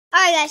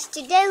Hi guys,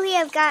 today we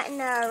have gotten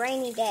a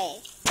rainy day.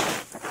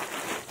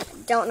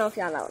 Don't know if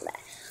y'all know that.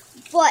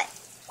 But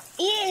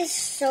it is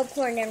so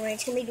pouring down rain.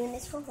 It's going to be doing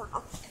this for a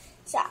while.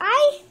 So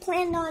I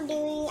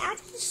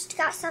just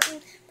got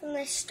something from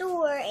the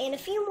store and a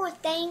few more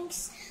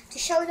things to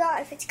show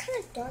y'all. If it's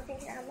kind of dark in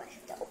here, I might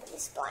have to open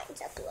these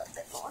blinds up a little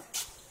bit more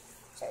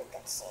so you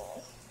can see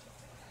me.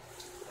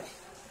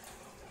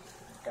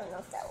 Don't know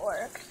if that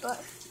works,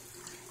 but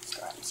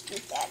so let's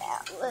scoot that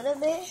out a little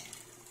bit.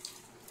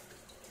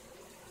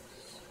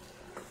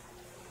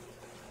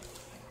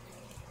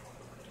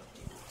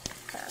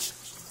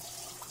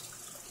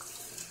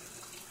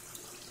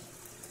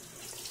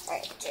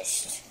 Alright,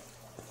 just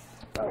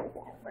hold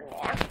that for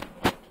now.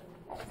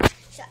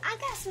 So I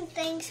got some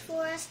things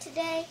for us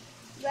today,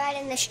 right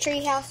in this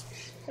tree house.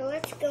 So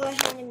let's go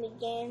ahead and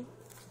begin.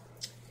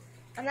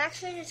 I'm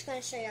actually just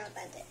going to show y'all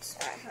about this.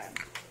 Alright, hold on.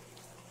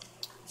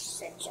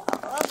 Set y'all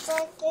up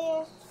right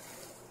there.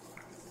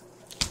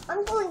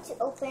 I'm going to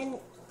open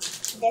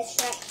this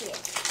right here.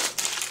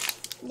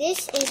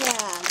 This is a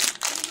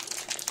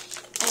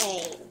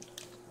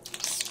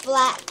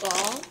splat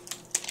ball.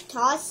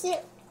 Toss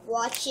it,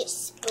 watch it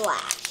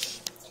splash.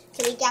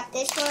 So we got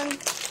this one.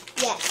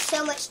 Yeah,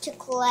 so much to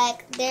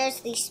collect. There's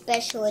the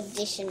special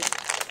edition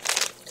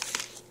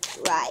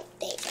right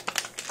there.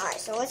 Alright,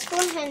 so let's go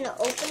ahead and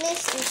open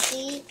this and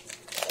see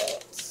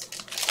it's,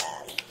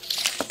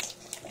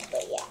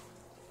 but yeah.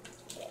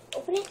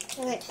 Open it.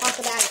 I'm going to talk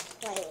about it.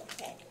 Play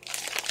with it.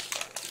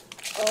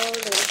 Oh,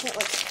 dude, I can't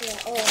wait to feel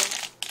it. Oh,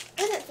 it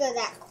doesn't feel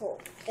that cool.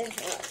 It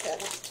doesn't feel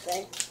that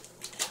good.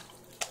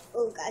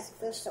 Oh, guys, it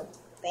feels so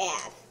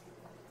bad.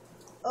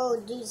 Oh,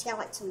 dude, it's got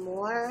like some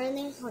water in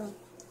there. Hold on.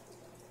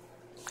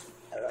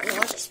 I don't know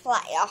what's a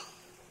splat, y'all.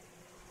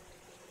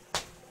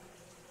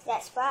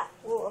 That spot?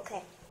 Ooh,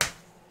 okay.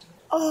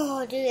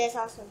 Oh, dude, that's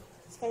awesome.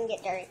 It's gonna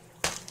get dirty.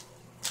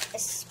 It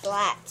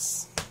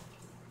splats.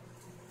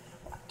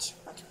 Watch.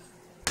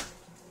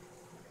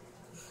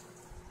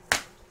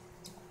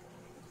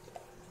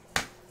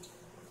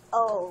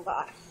 Oh,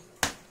 God.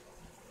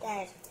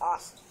 That is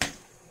awesome.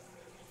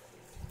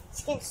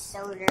 It's getting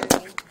so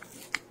dirty.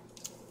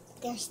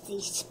 There's the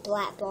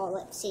splat ball.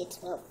 Let's see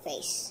its little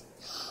face.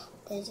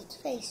 There's its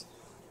face.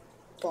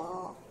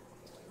 Ball.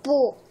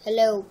 Ball.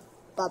 Hello.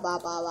 Ba ba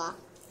ba ba.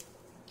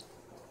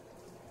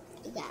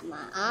 I got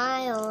my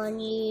eye on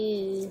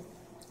you.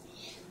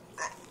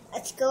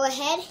 Let's go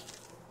ahead.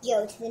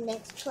 Go to the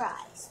next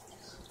prize.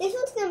 This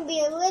one's going to be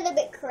a little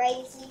bit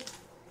crazy.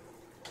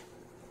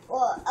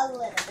 Well, a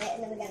little bit.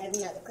 And then we got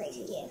another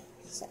crazy here.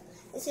 So,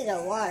 this is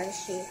a water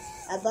shoot.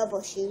 A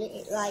bubble shoot.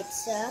 It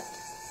lights up.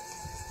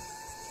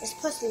 There's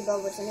supposed to be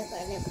bubbles in it, but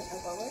I didn't put no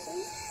bubbles in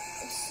it.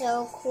 It's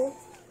so cool.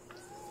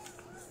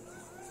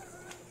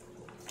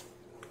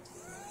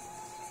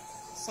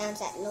 Sounds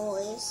that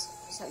noise.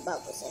 Some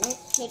bubbles in it.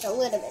 Make a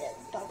little bit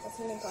of bubbles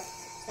in it, but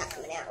it's not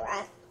coming out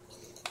right.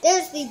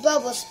 There's the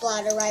bubble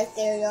splatter right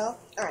there, y'all.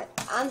 Alright,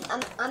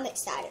 I'm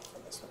excited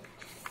for this one.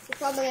 We're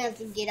probably gonna have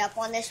to get up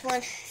on this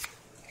one.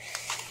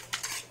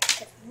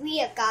 We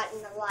have gotten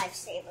a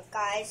lifesaver,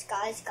 guys.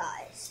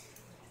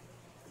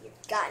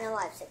 You've gotten a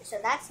lifesaver. So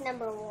that's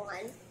number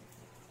 1.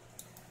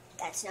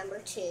 That's number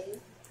 2.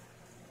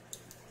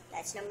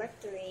 That's number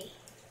 3.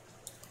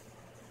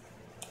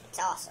 It's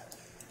awesome.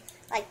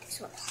 Like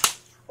this one.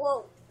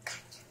 Whoa.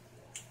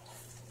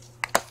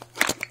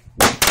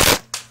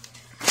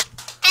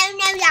 Oh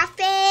no, y'all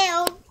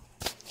failed.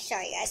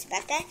 Sorry guys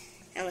about that.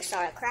 I almost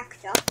saw a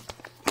Crackjaw.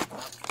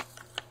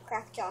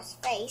 Crackjaw's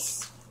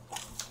face.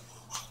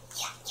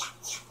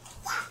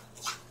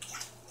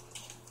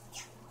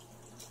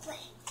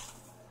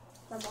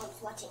 My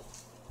mom's watching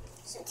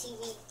some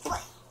TV.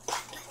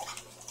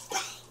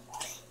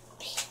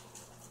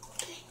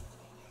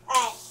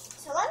 Alright,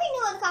 so let me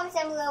know in the comments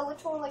down below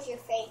which one was your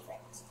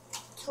favorite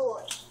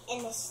toy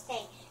in this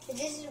thing.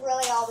 Because this is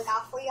really all we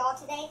got for y'all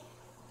today.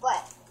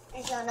 But,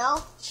 as y'all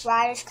know,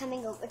 Ryder's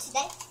coming over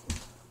today.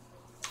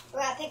 We're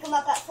going to pick him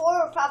up at 4.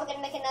 We're probably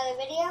going to make another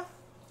video.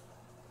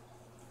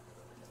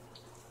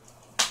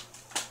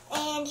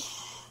 And,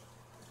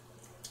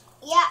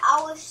 yeah,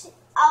 I'll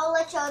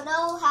let y'all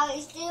know how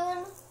he's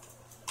doing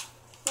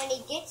when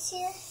he gets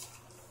here.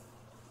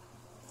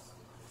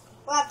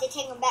 We'll have to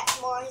take him back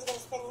tomorrow. He's going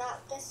to spend the night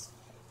with us,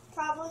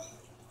 probably.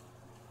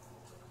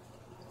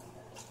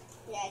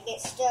 Yeah,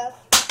 get stuff.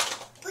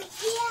 But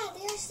yeah,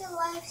 there's the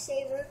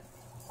lifesaver.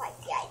 Like,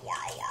 yeah.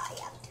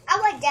 I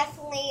would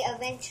definitely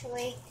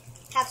eventually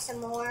have some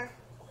more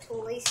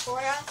toys for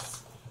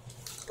us.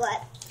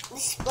 But the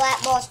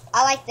splat balls,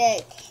 I like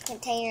the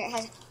container. It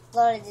has a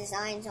lot of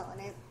designs on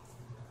it.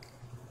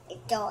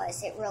 It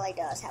does. It really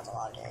does have a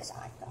lot of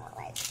designs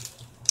on it.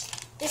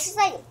 This is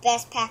like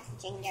best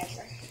packaging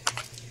ever.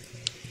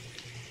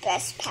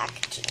 Best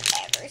packaging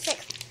ever. It's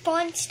like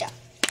fun stuff.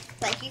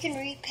 Like you can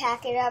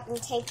repack it up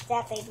and take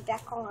that baby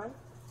back on.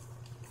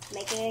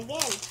 Make it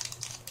again.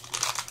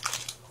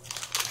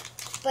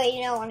 But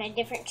you know, on a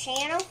different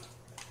channel.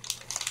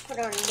 Put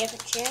it on a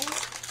different channel,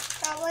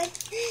 probably.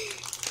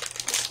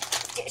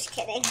 Just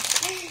kidding.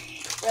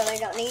 Really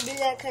don't need to do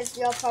that because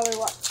y'all probably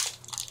watch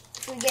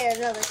we get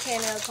another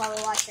channel, we'll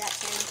probably watch that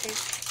channel too.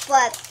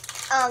 But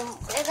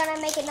we're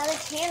gonna make another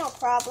channel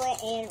probably,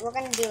 and we're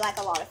gonna do like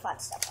a lot of fun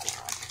stuff on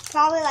that one.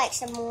 Probably like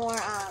some more.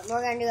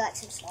 We're gonna do like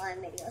some slime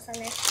videos on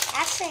there.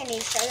 Actually, I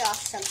need to show you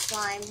off some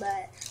slime,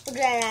 but we'll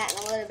do that in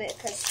a little bit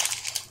because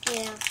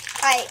yeah.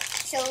 All right.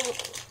 So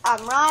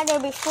Ryder,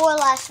 before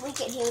last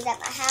weekend, he was at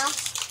my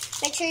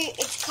house. Make sure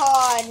it's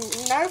called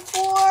Nerf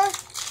War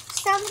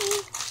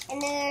something,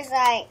 and then there's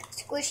like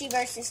Squishy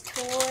versus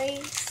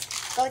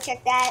Toys. Go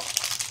check that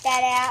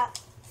out.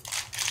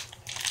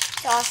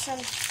 It's awesome.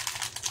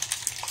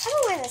 I've been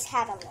wearing this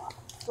hat a lot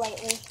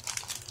lately.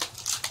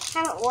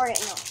 Haven't worn it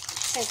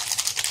since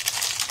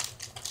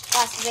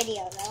last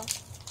video though.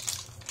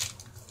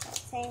 I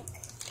think,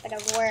 but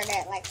I've worn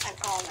it like on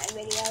all my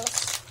videos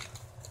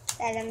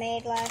that I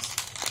made last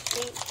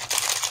week.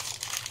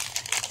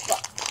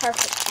 But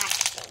perfect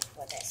packaging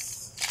for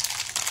this.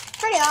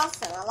 Pretty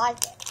awesome. I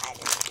like it. I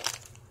do.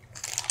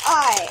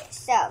 Alright,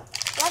 so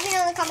let me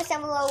know in the comments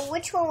down below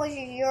which one was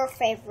your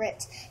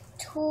favorite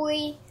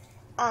toy.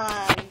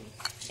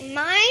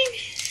 Mine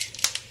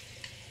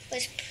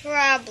was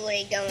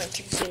probably going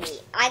to be,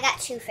 I got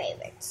two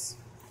favorites.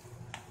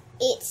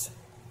 It's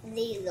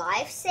the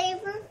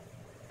Lifesaver,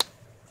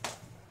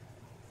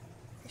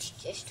 which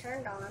just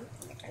turned on.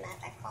 Let me turn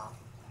that back off.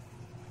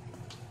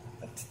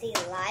 It's the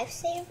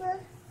Lifesaver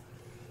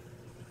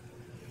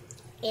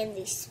and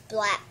the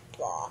Splat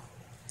Ball.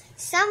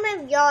 Some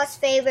of y'all's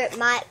favorite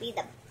might be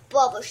the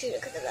Bubble Shooter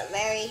because of the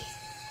very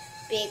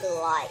big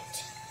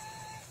light.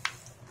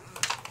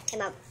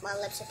 And my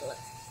lips are blue.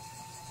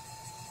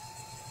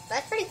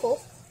 That's pretty cool.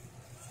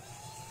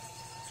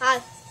 Hi,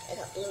 I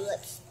got blue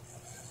lips.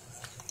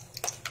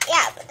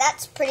 Yeah, but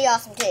that's pretty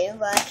awesome too.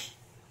 But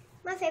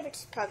my favorite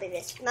is probably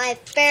this. My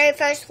very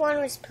first one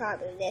was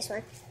probably this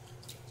one.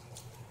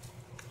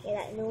 Hear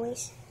that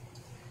noise?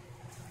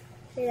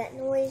 Hear that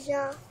noise,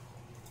 y'all?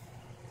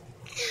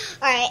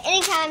 Alright,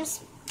 anytime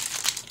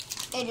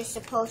it is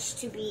supposed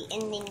to be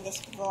ending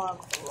this vlog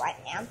right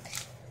now.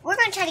 We're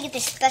going to try to get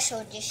this special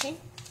edition.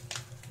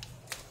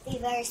 The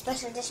very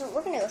special edition.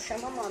 We're going to go show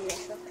my mom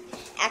this real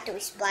quick after we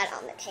splat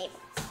on the table.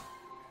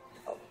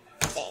 Oh,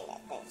 dang,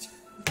 that thing's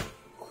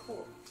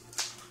cool.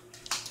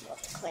 We'll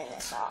have to clean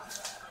this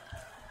off.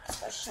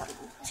 Let's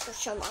go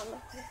show mom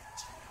real quick.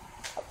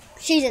 Oh,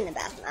 she's in the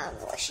bathroom. I don't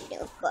know what she's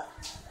doing, but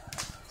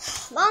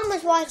mom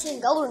was watching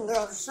Golden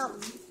Girls or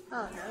something.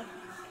 I don't know.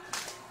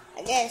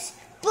 I guess.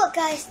 But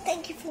guys,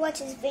 thank you for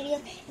watching this video.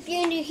 If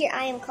you're new here,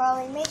 I am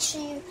Carly. Make sure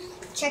you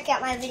check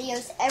out my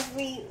videos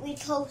we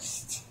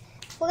post.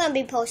 We're going to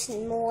be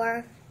posting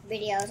more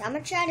videos. I'm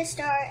going to try to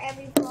start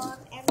every vlog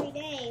every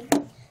day.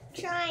 I'm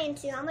going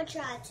to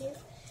try to.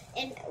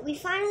 And we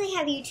finally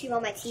have YouTube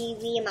on my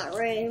TV in my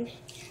room.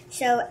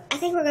 So I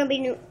think we're going to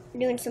be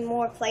doing some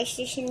more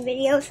PlayStation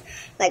videos.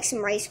 Like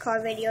some race car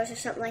videos or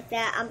something like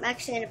that. I'm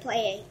actually going to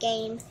play a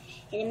game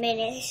in a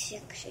minute. It's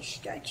actually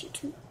start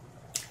YouTube.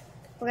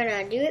 We're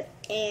going to do it.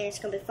 And it's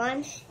going to be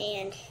fun.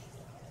 And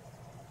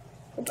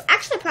we'll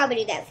actually probably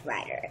do that with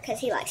Ryder. Because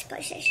he likes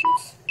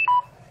PlayStations.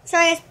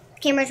 Sorry guys.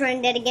 Camera's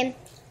running dead again.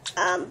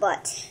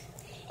 But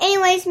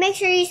anyways, make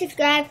sure you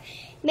subscribe.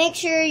 Make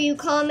sure you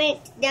comment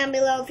down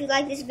below if you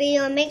like this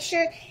video. And make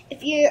sure,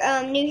 if you're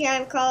new here,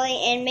 I'm Carly.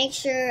 And make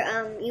sure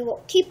you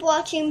will keep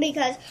watching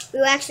because we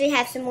will actually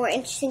have some more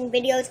interesting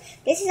videos.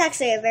 This is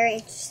actually a very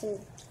interesting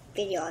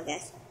video, I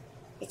guess.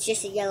 It's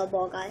just a yellow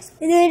ball, guys.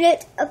 And then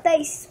a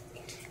face.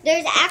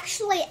 There's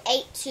actually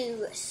 8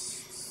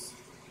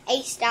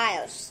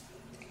 styles.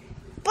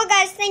 But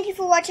guys, thank you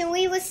for watching.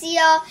 We will see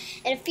y'all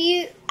in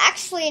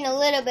a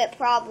little bit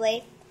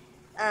probably.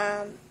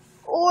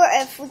 Or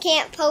if we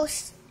can't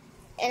post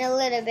in a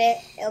little bit,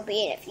 it'll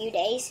be in a few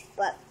days.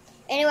 But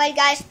anyway,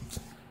 guys,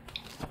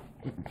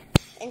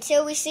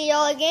 until we see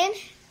y'all again,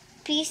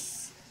 peace.